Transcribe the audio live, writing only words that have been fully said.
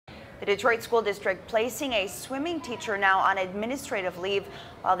The Detroit School District placing a swimming teacher now on administrative leave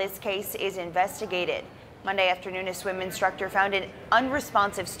while this case is investigated. Monday afternoon, a swim instructor found an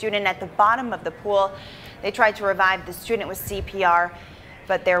unresponsive student at the bottom of the pool. They tried to revive the student with CPR,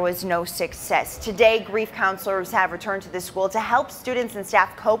 but there was no success. Today, grief counselors have returned to the school to help students and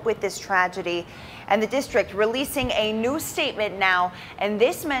staff cope with this tragedy. And the district releasing a new statement now, and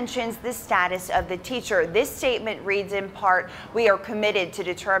this mentions the status of the teacher. This statement reads in part, "We are committed to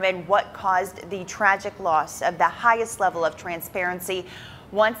determine what caused the tragic loss of the highest level of transparency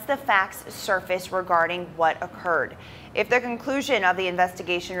once the facts surface regarding what occurred. If the conclusion of the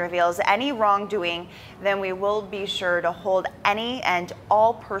investigation reveals any wrongdoing, then we will be sure to hold any and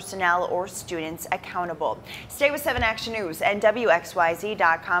all personnel or students accountable." Stay with 7 Action News and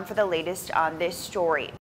WXYZ.com for the latest on this story.